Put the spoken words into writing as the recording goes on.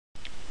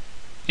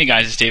Hey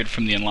guys, it's David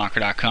from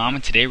theunlocker.com,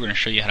 and today we're going to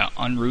show you how to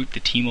unroot the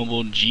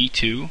T-Mobile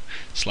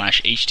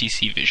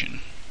G2/HTC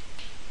Vision.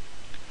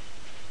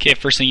 Okay,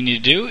 first thing you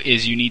need to do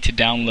is you need to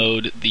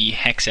download the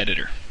hex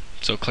editor.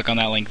 So click on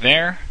that link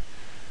there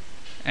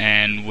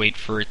and wait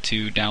for it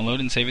to download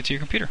and save it to your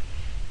computer.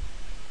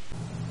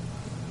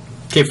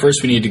 Okay,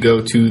 first we need to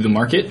go to the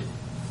market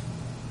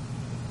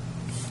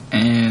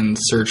and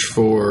search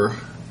for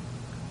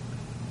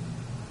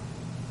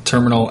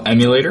terminal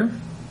emulator.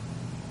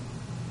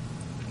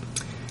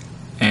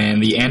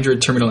 And the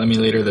Android terminal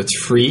emulator that's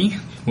free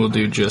will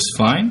do just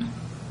fine.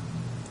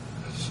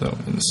 So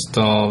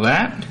install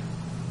that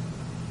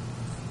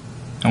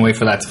and wait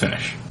for that to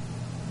finish.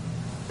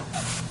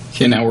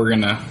 Okay, now we're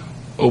going to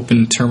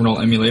open terminal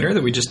emulator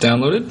that we just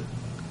downloaded.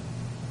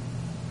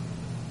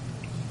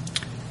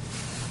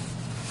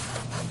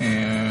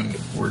 And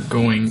we're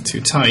going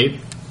to type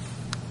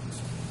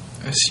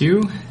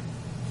su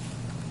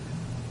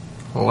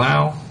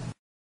allow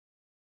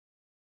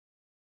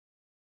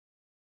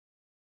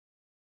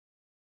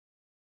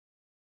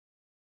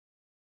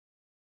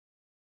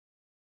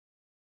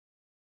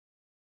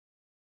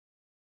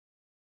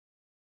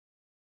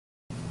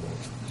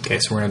Okay,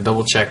 so we're going to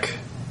double check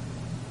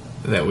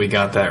that we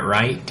got that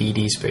right.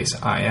 dd space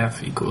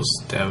if equals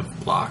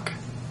dev block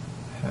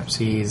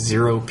fc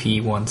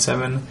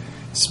 0p17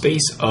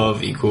 space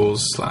of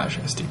equals /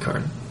 SD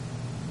card.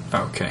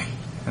 Okay,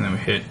 and then we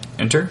hit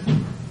enter.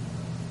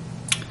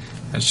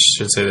 That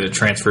should say that it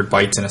transferred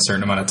bytes in a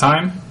certain amount of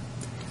time,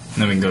 and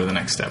then we can go to the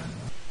next step.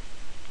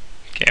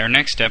 Okay, our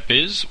next step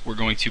is we're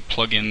going to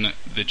plug in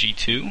the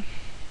G2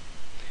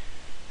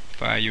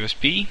 via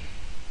USB.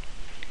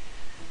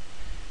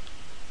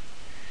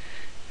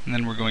 And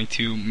then we're going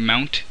to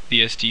mount the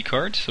SD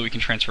card so we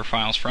can transfer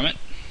files from it.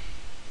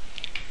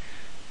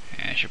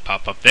 And it should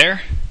pop up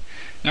there.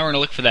 Now we're going to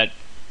look for that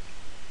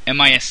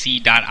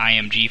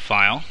misc.img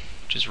file,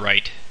 which is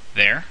right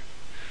there,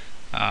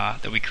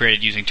 that we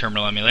created using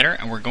terminal emulator,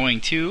 and we're going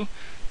to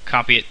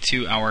copy it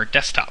to our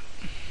desktop.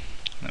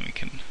 Then we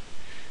can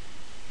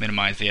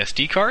minimize the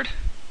SD card.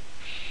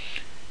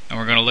 And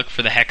we're going to look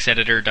for the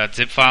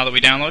hexeditor.zip file that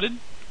we downloaded.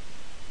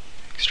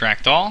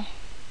 Extract all.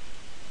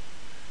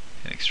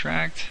 Hit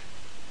extract,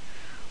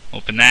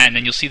 open that, and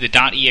then you'll see the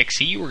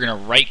 .exe. We're going to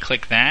right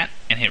click that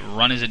and hit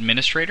run as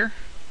administrator,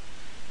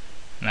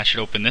 and that should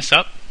open this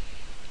up.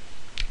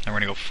 Then we're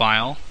going to go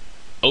file,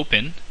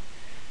 open,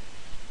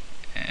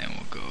 and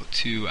we'll go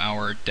to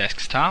our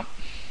desktop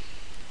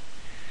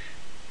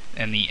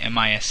and the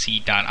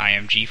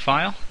misc.img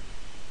file.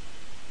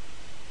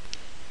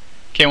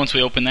 Okay, once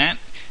we open that,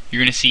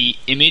 you're going to see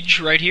image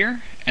right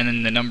here and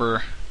then the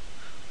number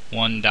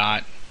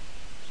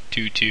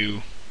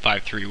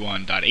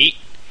 1.22531.8.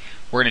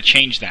 We're going to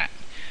change that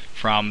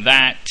from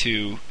that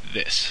to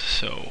this.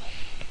 So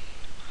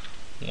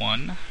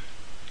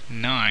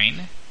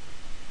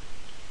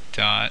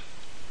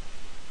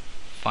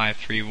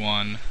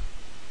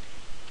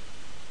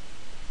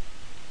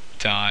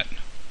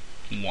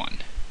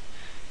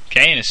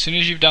Okay, and as soon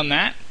as you've done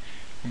that,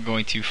 we're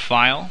going to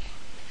file,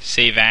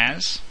 save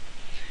as,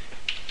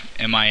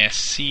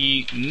 misc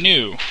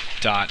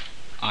new.img,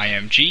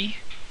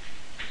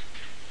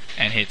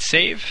 and hit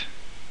save.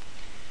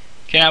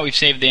 Okay, now we've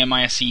saved the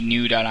misc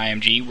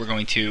new.img. We're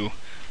going to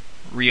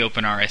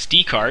reopen our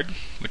SD card,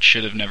 which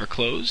should have never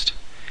closed.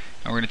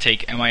 And we're going to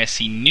take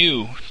misc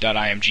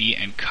new.img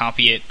and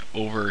copy it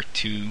over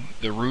to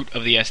the root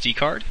of the SD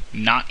card,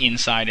 not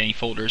inside any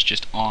folders,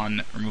 just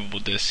on removable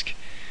disk,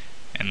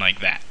 and like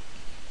that.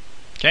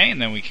 Okay,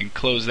 and then we can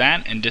close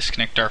that and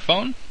disconnect our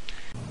phone.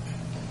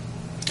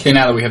 Okay,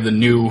 now that we have the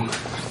new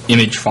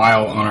image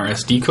file on our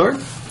SD card,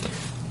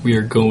 we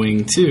are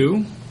going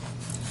to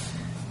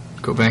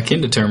go back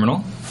into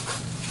terminal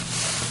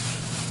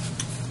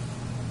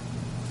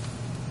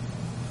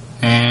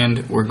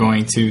and we're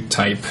going to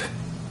type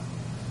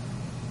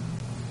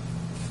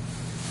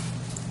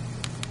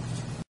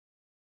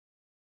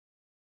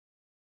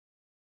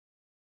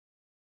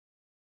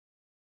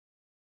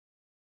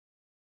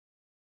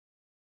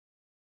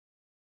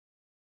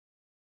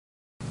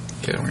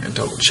okay, we're going to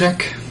double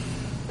check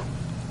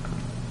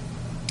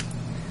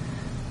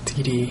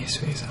dd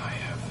space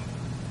if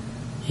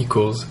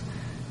equals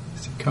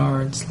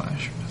card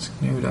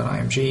 /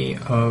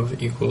 new.img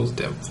of equals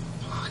dev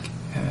block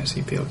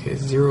cplk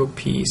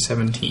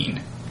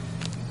 0p17.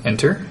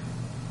 Enter.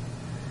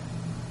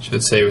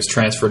 Should say it was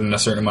transferred in a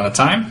certain amount of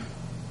time.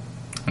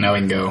 And now we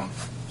can go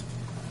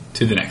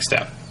to the next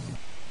step.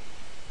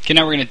 Okay,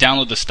 now we're going to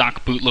download the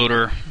stock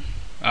bootloader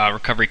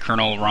recovery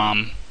kernel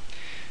ROM,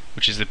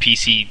 which is the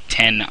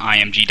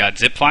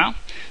pc10img.zip file.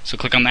 So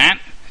click on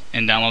that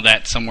and download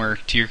that somewhere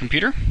to your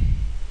computer.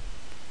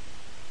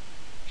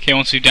 Okay,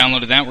 once we've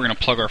downloaded that, we're going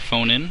to plug our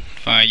phone in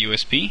via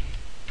USB.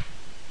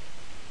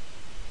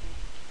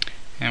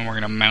 And we're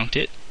going to mount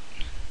it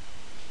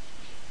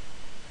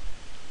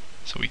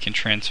so we can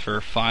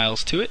transfer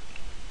files to it.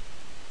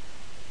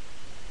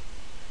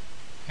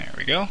 There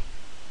we go.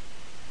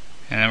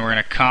 And then we're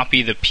going to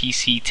copy the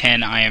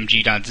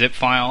pc10img.zip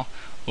file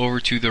over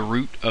to the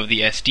root of the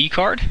SD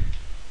card.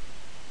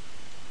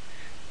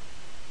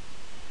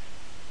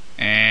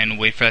 and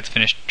wait for that to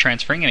finish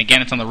transferring. And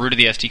again, it's on the root of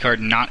the SD card,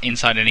 not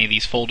inside any of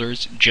these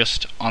folders,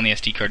 just on the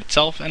SD card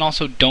itself. And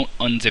also, don't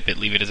unzip it,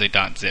 leave it as a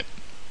 .zip.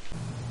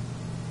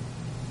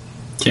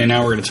 Okay,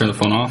 now we're going to turn the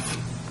phone off.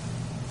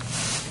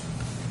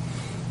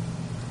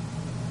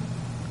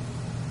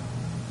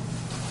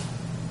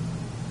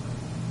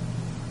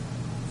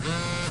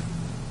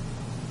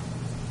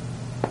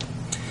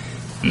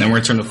 And then we're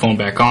going to turn the phone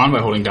back on by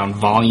holding down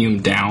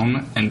volume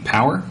down and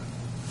power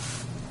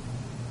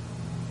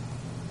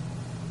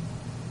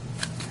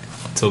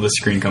until this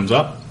screen comes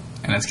up,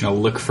 and it's going to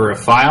look for a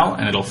file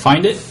and it'll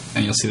find it,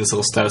 and you'll see this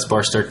little status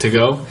bar start to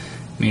go,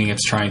 meaning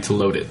it's trying to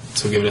load it.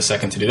 So give it a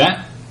second to do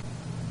that.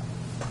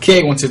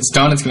 Okay, once it's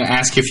done, it's going to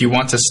ask if you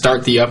want to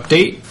start the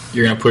update.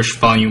 You're going to push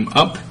volume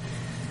up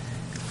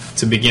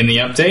to begin the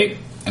update,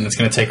 and it's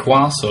going to take a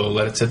while, so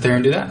let it sit there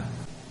and do that.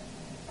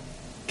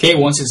 Okay,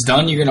 once it's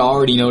done, you're going to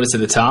already notice at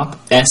the top,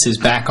 S is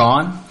back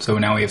on, so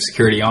now we have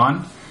security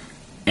on,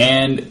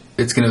 and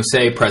it's going to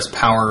say press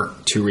power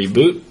to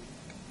reboot.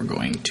 We're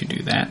going to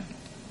do that.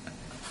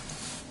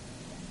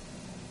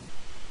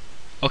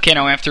 Okay,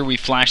 now after we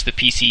flash the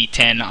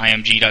PC10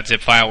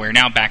 img.zip file, we're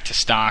now back to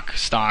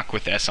stock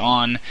with S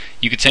on.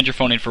 You could send your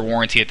phone in for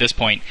warranty at this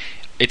point.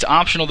 It's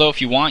optional though.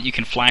 If you want, you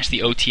can flash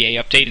the OTA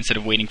update instead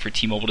of waiting for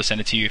T-Mobile to send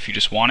it to you if you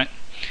just want it.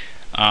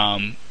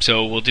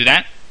 So we'll do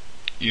that.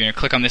 You're going to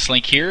click on this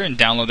link here and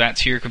download that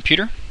to your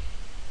computer.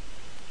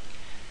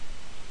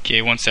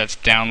 Okay, once that's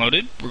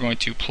downloaded, we're going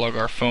to plug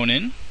our phone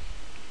in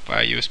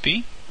via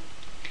USB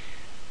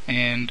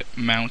and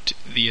mount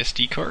the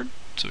SD card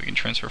so we can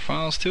transfer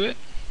files to it.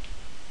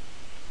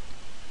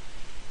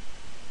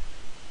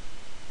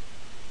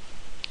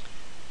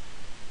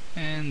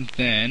 And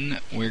then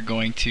we're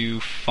going to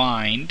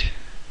find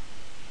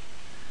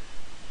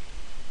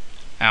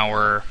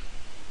our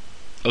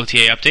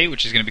OTA update,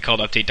 which is going to be called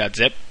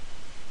update.zip,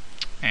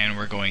 and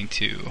we're going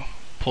to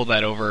pull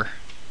that over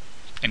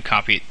and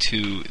copy it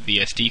to the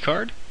SD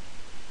card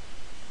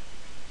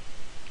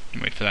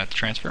and wait for that to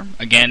transfer.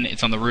 Again,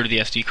 it's on the root of the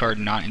SD card,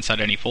 not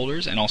inside any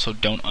folders, and also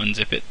don't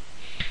unzip it.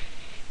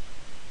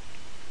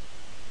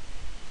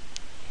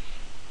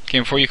 Okay,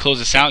 before you close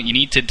this out, you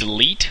need to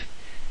delete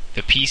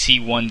the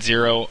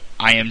PC10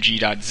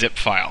 img.zip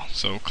file.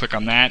 So click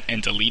on that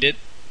and delete it,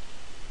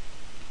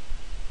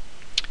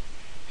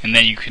 and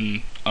then you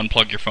can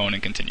unplug your phone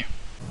and continue.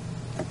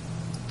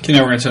 Okay,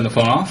 now we're going to turn the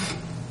phone off.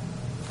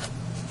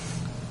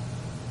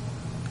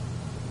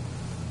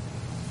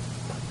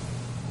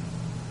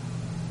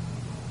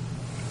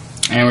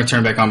 And we're turn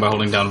it back on by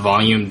holding down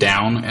volume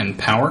down and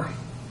power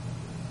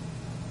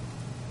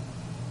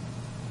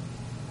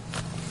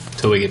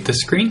until we get this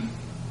screen.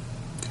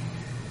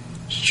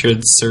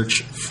 Should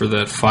search for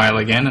that file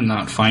again and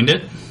not find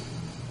it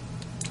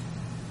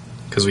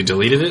because we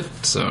deleted it.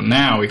 So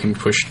now we can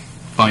push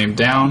volume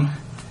down,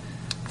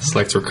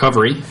 select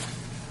recovery,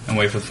 and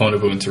wait for the phone to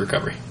boot into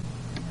recovery.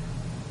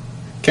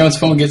 Okay, once the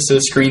phone gets to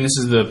the screen, this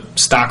is the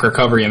stock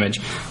recovery image.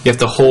 You have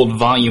to hold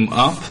volume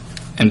up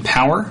and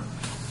power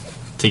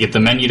to get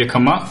the menu to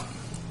come up,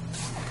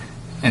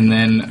 and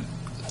then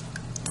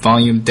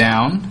volume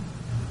down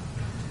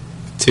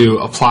to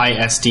apply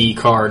SD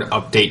card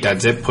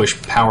update.zip,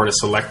 push power to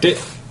select it.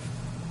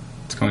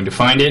 It's going to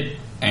find it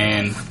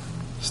and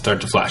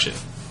start to flash it.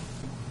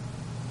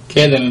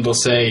 Okay, then it'll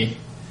say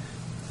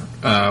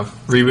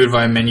reboot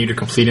via menu to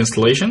complete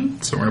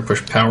installation. So we're going to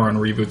push power on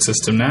reboot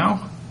system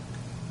now,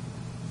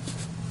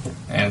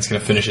 and it's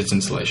going to finish its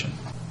installation.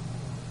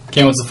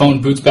 Okay, once the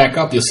phone boots back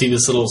up, you'll see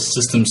this little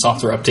system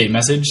software update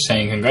message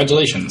saying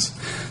congratulations.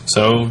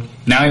 So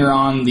now you're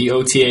on the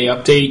OTA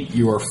update,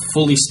 you are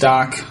fully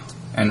stock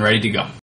and ready to go.